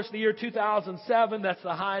 And of course, the year 2007, that's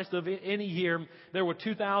the highest of any year. There were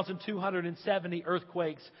 2,270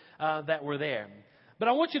 earthquakes that were there. But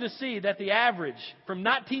I want you to see that the average from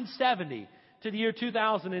 1970 to the year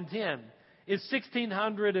 2010 is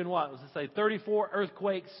 1,600 and 34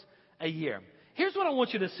 earthquakes a year. Here's what I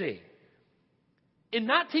want you to see. In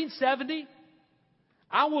 1970,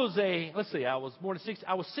 I was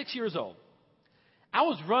 6 years old. I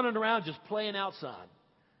was running around just playing outside.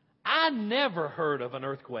 I never heard of an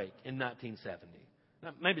earthquake in 1970.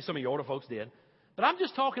 Now, maybe some of you older folks did. But I'm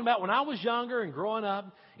just talking about when I was younger and growing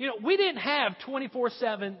up. We didn't have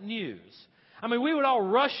 24/7 news. I mean, we would all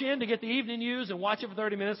rush in to get the evening news and watch it for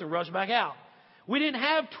 30 minutes and rush back out. We didn't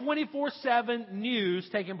have 24/7 news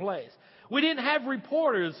taking place. We didn't have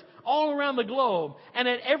reporters all around the globe and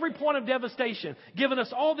at every point of devastation giving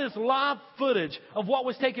us all this live footage of what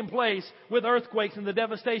was taking place with earthquakes and the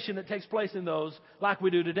devastation that takes place in those like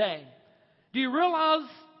we do today. Do you realize,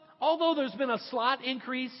 although there's been a slight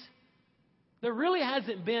increase, there really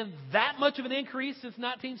hasn't been that much of an increase since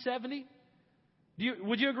 1970?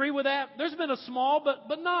 Would you agree with that? There's been a small,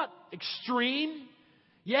 but not extreme.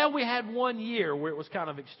 Yeah, we had 1 year where it was kind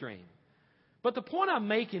of extreme. But the point I'm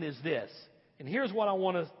making is this, and here's what I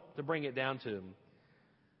want us to bring it down to.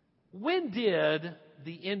 When did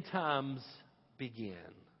the end times begin?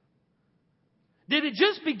 Did it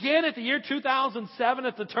just begin at the year 2007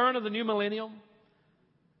 at the turn of the new millennium?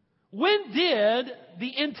 When did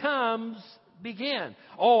the end times begin?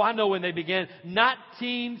 Oh, I know when they began.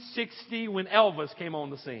 1960, when Elvis came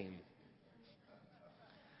on the scene.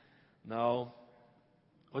 No.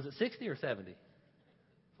 Was it 60 or 70?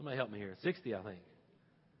 Somebody help me here. 60, I think.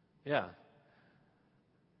 Yeah.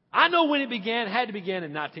 I know when it began. It had to begin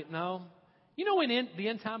in 19... No. You know when the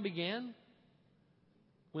end time began?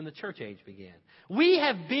 When the church age began. We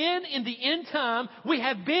have been in the end time. We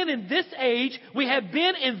have been in this age. We have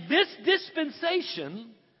been in this dispensation.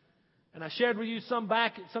 And I shared with you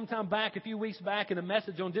sometime back, a few weeks back, in a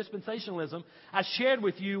message on dispensationalism. I shared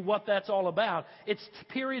with you what that's all about. It's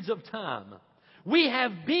periods of time. We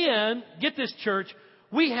have been, get this church,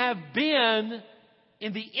 we have been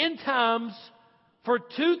in the end times for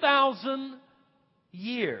 2,000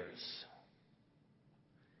 years.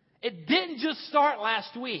 It didn't just start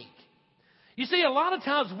last week. You see, a lot of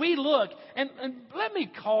times we look, and let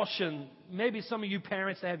me caution maybe some of you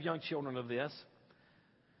parents that have young children of this.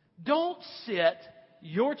 Don't sit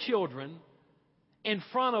your children in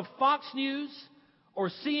front of Fox News or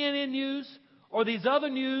CNN News or these other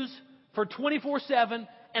news for 24/7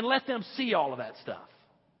 and let them see all of that stuff.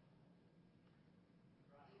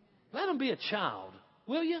 Let them be a child,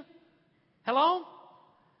 will you? Hello?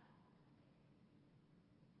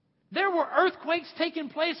 There were earthquakes taking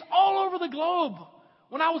place all over the globe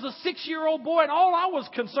when I was a 6-year-old boy, and all I was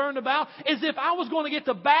concerned about is if I was going to get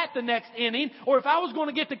to bat the next inning, or if I was going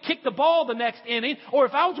to get to kick the ball the next inning, or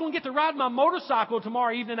if I was going to get to ride my motorcycle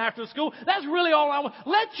tomorrow evening after school. That's really all I want.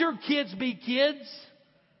 Let your kids be kids.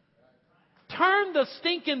 Turn the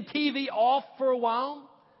stinking TV off for a while.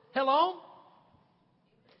 Hello?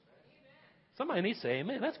 Somebody needs to say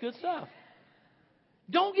amen. That's good stuff.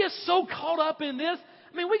 Don't get so caught up in this.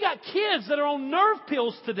 I mean, we got kids that are on nerve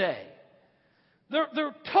pills today.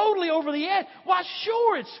 They're totally over the edge. Why,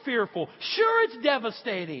 sure it's fearful. Sure it's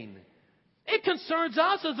devastating. It concerns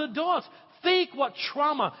us as adults. Think what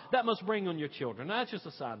trauma that must bring on your children. Now, that's just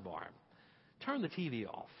a sidebar. Turn the TV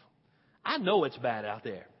off. I know it's bad out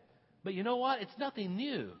there. But you know what? It's nothing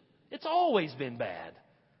new. It's always been bad.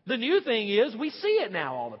 The new thing is we see it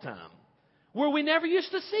now all the time, where we never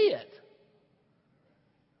used to see it.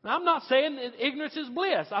 Now, I'm not saying that ignorance is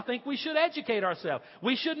bliss. I think we should educate ourselves.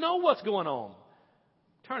 We should know what's going on.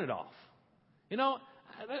 Turn it off. You know,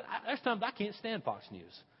 there's times I can't stand Fox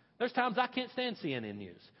News. There's times I can't stand CNN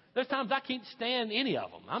News. There's times I can't stand any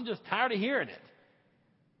of them. I'm just tired of hearing it.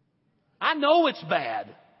 I know it's bad.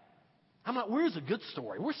 I'm like, where's a good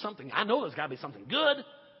story? Where's something? I know there's got to be something good.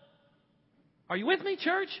 Are you with me,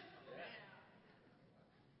 church?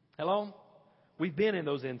 Hello? We've been in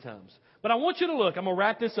those end times. But I want you to look. I'm going to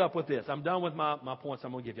wrap this up with this. I'm done with my points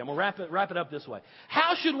I'm going to give you. I'm going to wrap it up this way.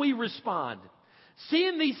 How should we respond?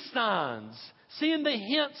 Seeing these signs, seeing the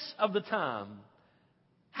hints of the time,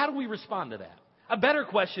 how do we respond to that? A better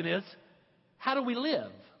question is, how do we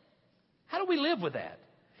live? How do we live with that?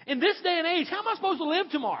 In this day and age, how am I supposed to live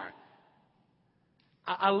tomorrow?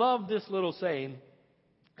 I love this little saying,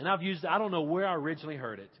 and I've used it. I don't know where I originally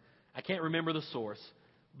heard it. I can't remember the source.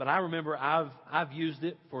 But I remember I've used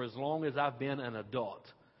it for as long as I've been an adult.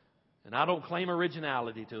 And I don't claim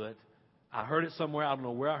originality to it. I heard it somewhere. I don't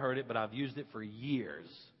know where I heard it, but I've used it for years.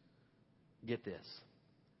 Get this.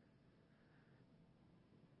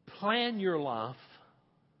 Plan your life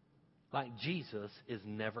like Jesus is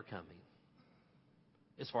never coming.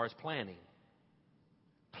 As far as planning.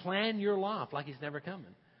 Plan your life like He's never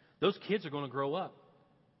coming. Those kids are going to grow up.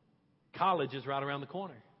 College is right around the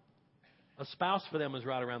corner. A spouse for them is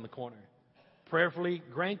right around the corner. Prayerfully,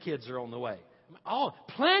 grandkids are on the way. Oh,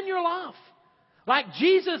 plan your life Like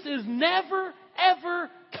Jesus is never, ever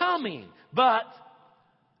coming. But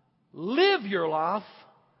live your life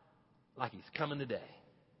like He's coming today.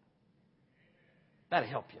 That'll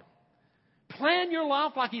help you. Plan your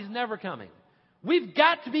life like He's never coming. We've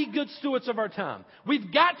got to be good stewards of our time.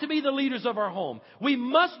 We've got to be the leaders of our home. We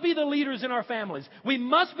must be the leaders in our families. We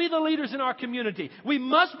must be the leaders in our community. We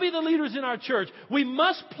must be the leaders in our church. We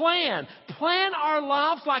must plan our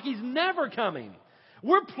lives like He's never coming.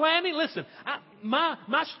 We're planning, listen,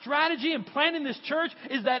 my strategy in planning this church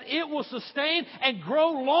is that it will sustain and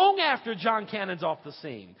grow long after John Cannon's off the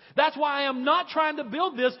scene. That's why I am not trying to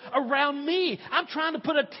build this around me. I'm trying to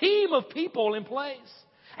put a team of people in place.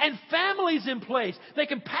 And families in place. They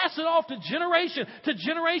can pass it off to generation to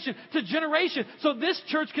generation to generation so this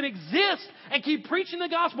church can exist and keep preaching the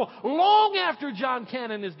gospel long after John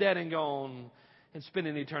Cannon is dead and gone and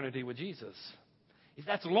spending eternity with Jesus.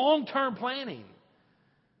 That's long-term planning.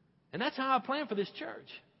 And that's how I plan for this church.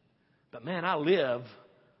 But man, I live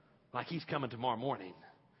like He's coming tomorrow morning.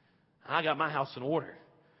 I got my house in order.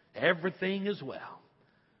 Everything is well.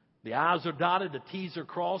 The I's are dotted, the T's are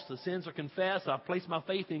crossed, the sins are confessed. I've placed my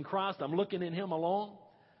faith in Christ. I'm looking in Him alone.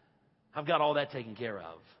 I've got all that taken care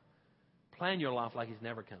of. Plan your life like He's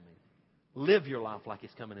never coming. Live your life like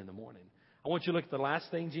He's coming in the morning. I want you to look at the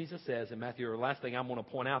last thing Jesus says in Matthew, or the last thing I'm going to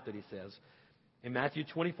point out that He says. In Matthew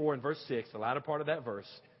 24 and verse 6, the latter part of that verse,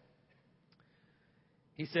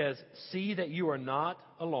 He says, "See that you are not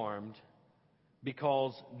alarmed,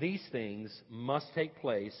 because these things must take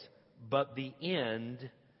place, but the end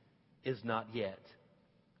is not yet."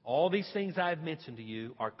 All these things I have mentioned to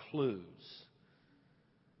you are clues.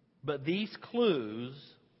 But these clues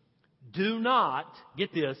do not,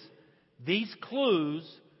 get this, these clues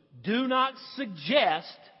do not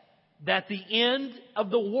suggest that the end of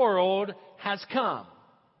the world has come.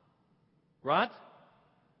 Right?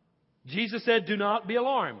 Jesus said, do not be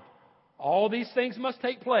alarmed. All these things must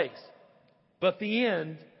take place, but the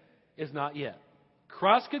end is not yet.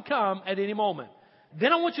 Christ could come at any moment.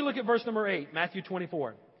 Then I want you to look at verse number 8, Matthew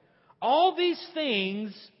 24. All these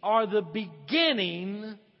things are the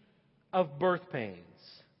beginning of birth pains.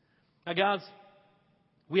 Now, guys,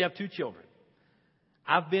 we have 2 children.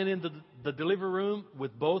 I've been in the delivery room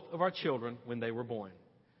with both of our children when they were born.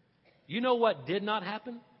 You know what did not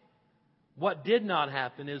happen? What did not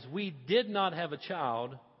happen is we did not have a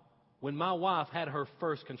child when my wife had her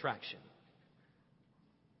first contraction.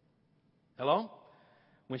 Hello?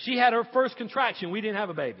 When she had her first contraction, we didn't have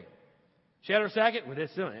a baby. She had her second,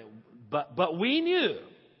 but we knew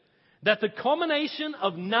that the culmination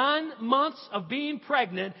of 9 months of being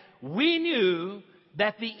pregnant, we knew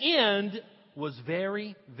that the end was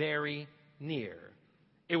very, very near.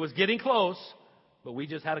 It was getting close, but we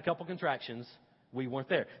just had a couple contractions. We weren't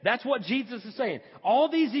there. That's what Jesus is saying. All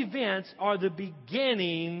these events are the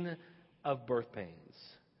beginning of birth pains.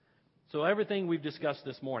 So everything we've discussed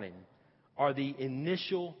this morning are the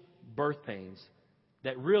initial birth pains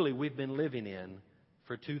that really we've been living in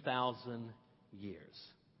for 2,000 years.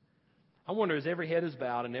 I wonder, as every head is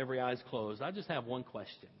bowed and every eye is closed, I just have one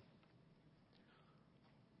question.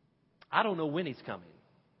 I don't know when He's coming.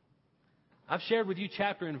 I've shared with you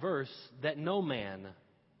chapter and verse that no man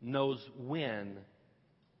knows when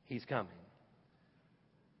He's coming.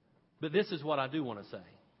 But this is what I do want to say.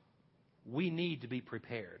 We need to be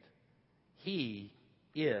prepared. He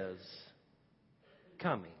is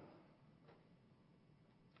coming.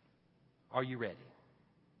 Are you ready?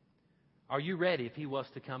 Are you ready if He was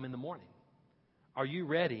to come in the morning? Are you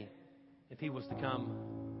ready if He was to come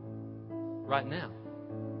right now?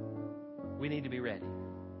 We need to be ready.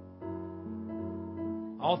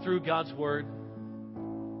 All through God's Word,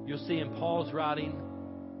 you'll see in Paul's writing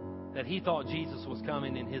that he thought Jesus was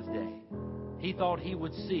coming in his day. He thought he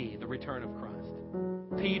would see the return of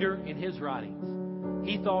Christ. Peter, in his writings,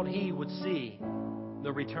 he thought he would see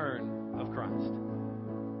the return of Christ.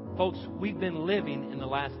 Folks, we've been living in the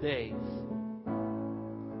last days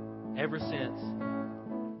ever since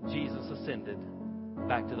Jesus ascended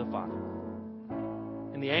back to the Father.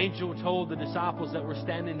 And the angel told the disciples that were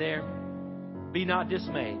standing there, "Be not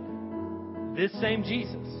dismayed. This same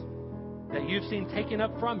Jesus that you've seen taken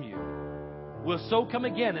up from you will so come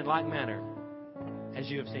again in like manner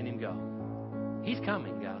as you have seen Him go." He's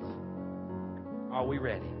coming, guys. Are we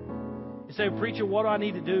ready? You say, "Preacher, what do I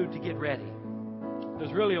need to do to get ready?"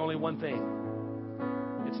 There's really only one thing.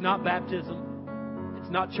 It's not baptism. It's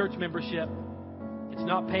not church membership. It's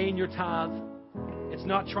not paying your tithe. It's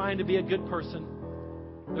not trying to be a good person.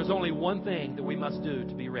 There's only one thing that we must do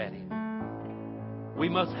to be ready. We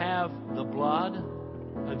must have the blood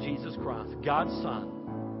of Jesus Christ, God's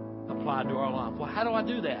Son, applied to our life. Well, how do I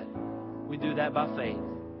do that? We do that by faith.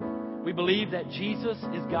 We believe that Jesus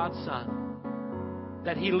is God's Son,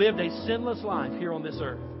 that He lived a sinless life here on this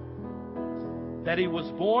earth, that He was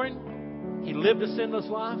born, He lived a sinless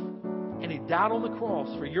life, and He died on the cross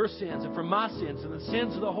for your sins and for my sins and the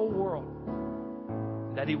sins of the whole world,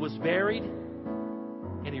 that He was buried,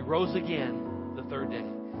 and He rose again the third day.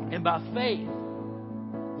 And by faith,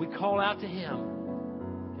 we call out to Him,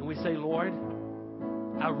 and we say, Lord,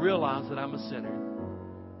 I realize that I'm a sinner.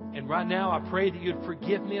 And right now, I pray that You'd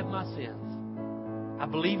forgive me of my sins. I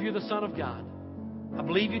believe You're the Son of God. I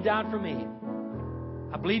believe You died for me.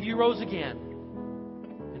 I believe You rose again.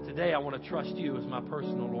 And today, I want to trust You as my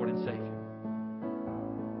personal Lord and Savior.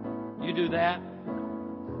 You do that,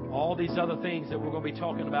 all these other things that we're going to be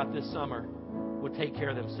talking about this summer will take care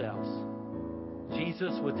of themselves.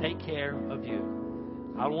 Jesus will take care of you.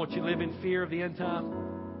 I don't want you to live in fear of the end time.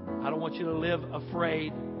 I don't want you to live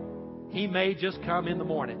afraid. He may just come in the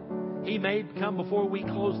morning. He may come before we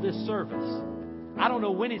close this service. I don't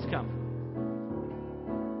know when He's coming.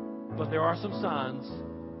 But there are some signs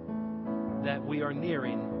that we are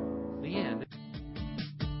nearing the end.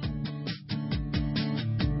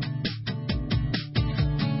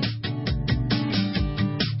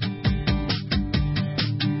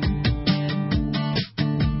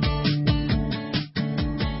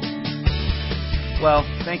 Well,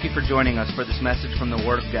 thank you for joining us for this message from the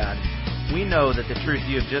Word of God. We know that the truth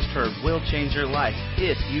you have just heard will change your life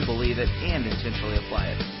if you believe it and intentionally apply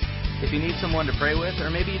it. If you need someone to pray with, or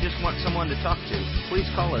maybe you just want someone to talk to, please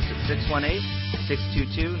call us at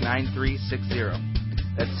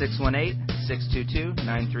 618-622-9360. That's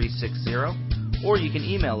 618-622-9360. Or you can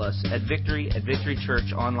email us at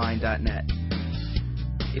victory@victorychurchonline.net.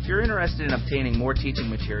 If you're interested in obtaining more teaching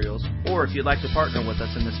materials, or if you'd like to partner with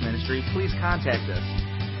us in this ministry, please contact us.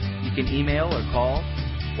 You can email or call,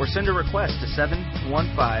 or send a request to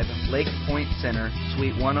 715 Lake Point Center,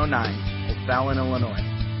 Suite 109, O'Fallon, Illinois,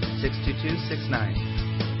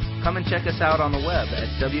 62269. Come and check us out on the web at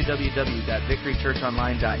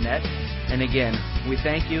www.victorychurchonline.net. And again, we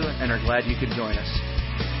thank you and are glad you could join us.